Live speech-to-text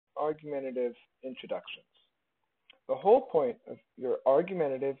argumentative introductions. The whole point of your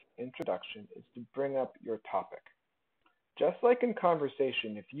argumentative introduction is to bring up your topic. Just like in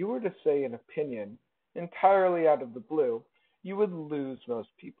conversation, if you were to say an opinion entirely out of the blue, you would lose most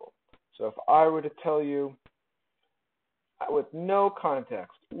people. So if I were to tell you with no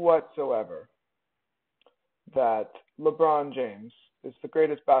context whatsoever that LeBron James is the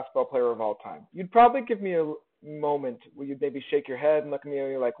greatest basketball player of all time, you'd probably give me a moment where you'd maybe shake your head and look at me and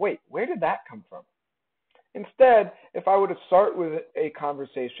you're like, wait, where did that come from? Instead, if I were to start with a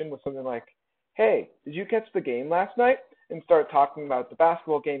conversation with something like, hey, did you catch the game last night? And start talking about the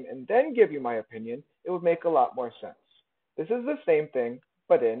basketball game and then give you my opinion, it would make a lot more sense. This is the same thing,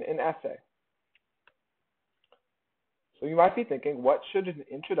 but in an essay. So you might be thinking, what should an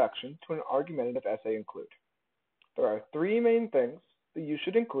introduction to an argumentative essay include? There are three main things that you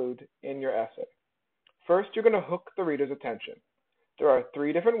should include in your essay. First, you're going to hook the reader's attention. There are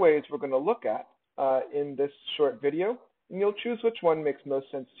three different ways we're going to look at in this short video, and you'll choose which one makes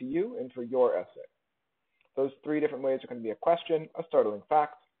most sense to you and for your essay. Those three different ways are going to be a question, a startling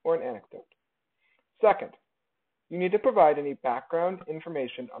fact, or an anecdote. Second, you need to provide any background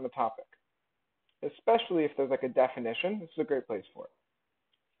information on the topic, especially if there's like a definition. This is a great place for it.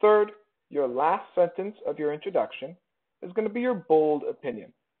 Third, your last sentence of your introduction is going to be your bold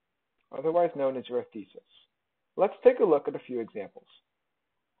opinion, otherwise known as your thesis. Let's take a look at a few examples.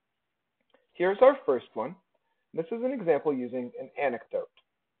 Here's our first one. This is an example using an anecdote.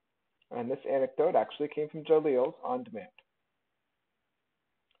 And this anecdote actually came from Jalil's On Demand.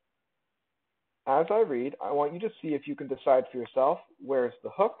 As I read, I want you to see if you can decide for yourself where's the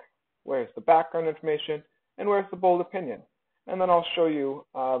hook, where's the background information, and where's the bold opinion. And then I'll show you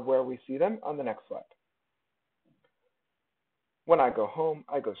where we see them on the next slide. When I go home,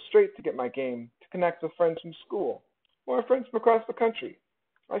 I go straight to get my game to connect with friends from school or friends from across the country.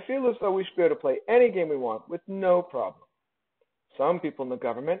 I feel as though we should be able to play any game we want with no problem. Some people in the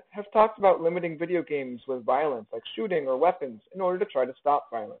government have talked about limiting video games with violence, like shooting or weapons, in order to try to stop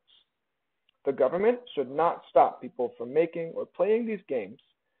violence. The government should not stop people from making or playing these games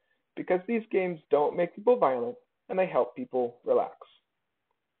because these games don't make people violent and they help people relax.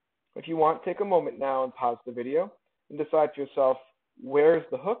 If you want, take a moment now and pause the video and decide for yourself where's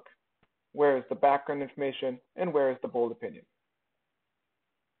the hook, where's the background information, and where's the bold opinion.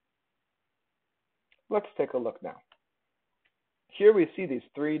 Let's take a look now. Here we see these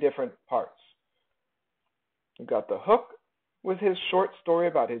three different parts. We've got the hook with his short story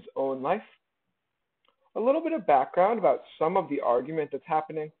about his own life, a little bit of background about some of the argument that's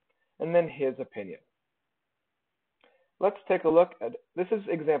happening, and then his opinion. Let's take a look at, this is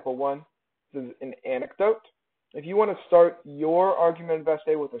example one. This is an anecdote. If you want to start your argumentative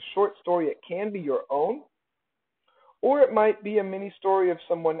essay with a short story, it can be your own, or it might be a mini story of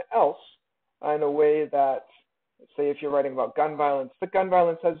someone else in a way that, say if you're writing about gun violence, the gun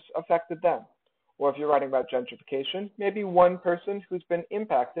violence has affected them. Or if you're writing about gentrification, maybe one person who's been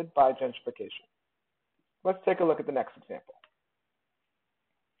impacted by gentrification. Let's take a look at the next example.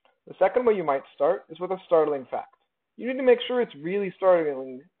 The second way you might start is with a startling fact. You need to make sure it's really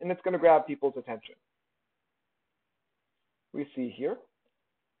startling and it's going to grab people's attention. We see here,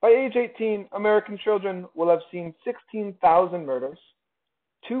 by age 18, American children will have seen 16,000 murders,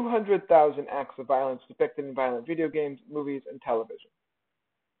 200,000 acts of violence depicted in violent video games, movies, and television.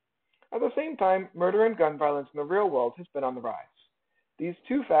 At the same time, murder and gun violence in the real world has been on the rise. These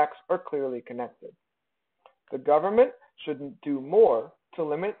two facts are clearly connected. The government shouldn't do more to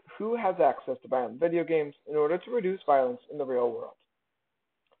limit who has access to violent video games in order to reduce violence in the real world.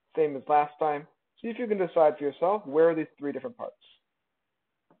 Same as last time, see if you can decide for yourself where are these three different parts.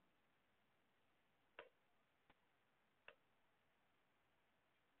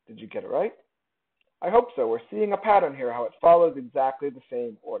 Did you get it right? I hope so. We're seeing a pattern here, how it follows exactly the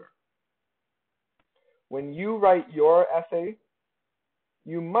same order. When you write your essay,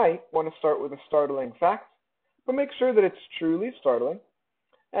 you might want to start with a startling fact, but make sure that it's truly startling.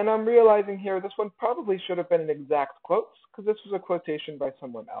 And I'm realizing here this one probably should have been an exact quote because this was a quotation by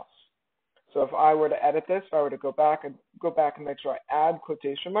someone else. So if I were to edit this, if I were to go back and make sure I add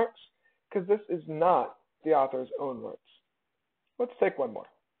quotation marks, because this is not the author's own words. Let's take one more.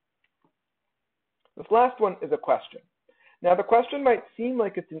 This last one is a question. Now the question might seem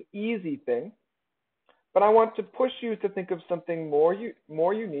like it's an easy thing, but I want to push you to think of something more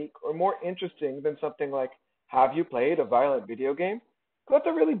unique or more interesting than something like, have you played a violent video game? That's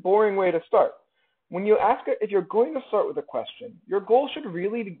a really boring way to start. When you ask it, if you're going to start with a question, your goal should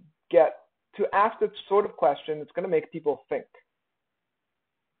really get to ask the sort of question that's going to make people think.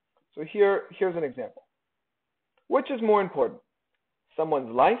 So here's an example. Which is more important,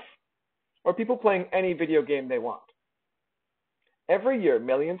 someone's life, or people playing any video game they want. Every year,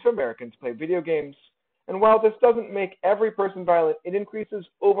 millions of Americans play video games, and while this doesn't make every person violent, it increases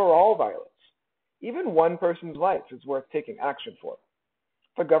overall violence. Even one person's life is worth taking action for.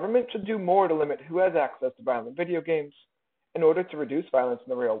 The government should do more to limit who has access to violent video games in order to reduce violence in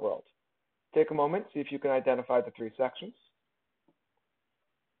the real world. Take a moment, see if you can identify the three sections.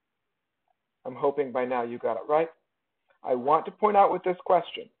 I'm hoping by now you got it right. I want to point out with this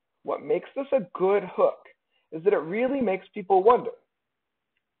question, what makes this a good hook is that it really makes people wonder.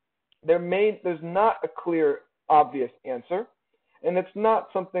 There's not a clear, obvious answer, and it's not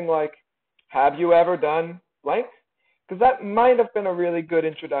something like, have you ever done blank? Because that might have been a really good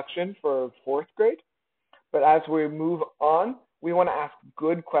introduction for fourth grade, but as we move on, we want to ask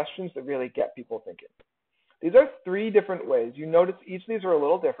good questions that really get people thinking. These are three different ways. You notice each of these are a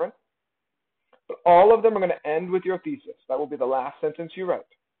little different, but all of them are going to end with your thesis. That will be the last sentence you write.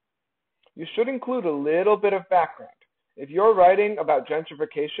 You should include a little bit of background. If you're writing about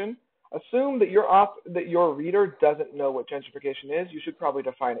gentrification, assume that your reader doesn't know what gentrification is. You should probably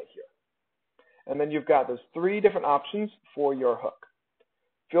define it here. And then you've got those three different options for your hook.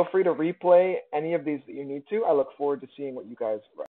 Feel free to replay any of these that you need to. I look forward to seeing what you guys write.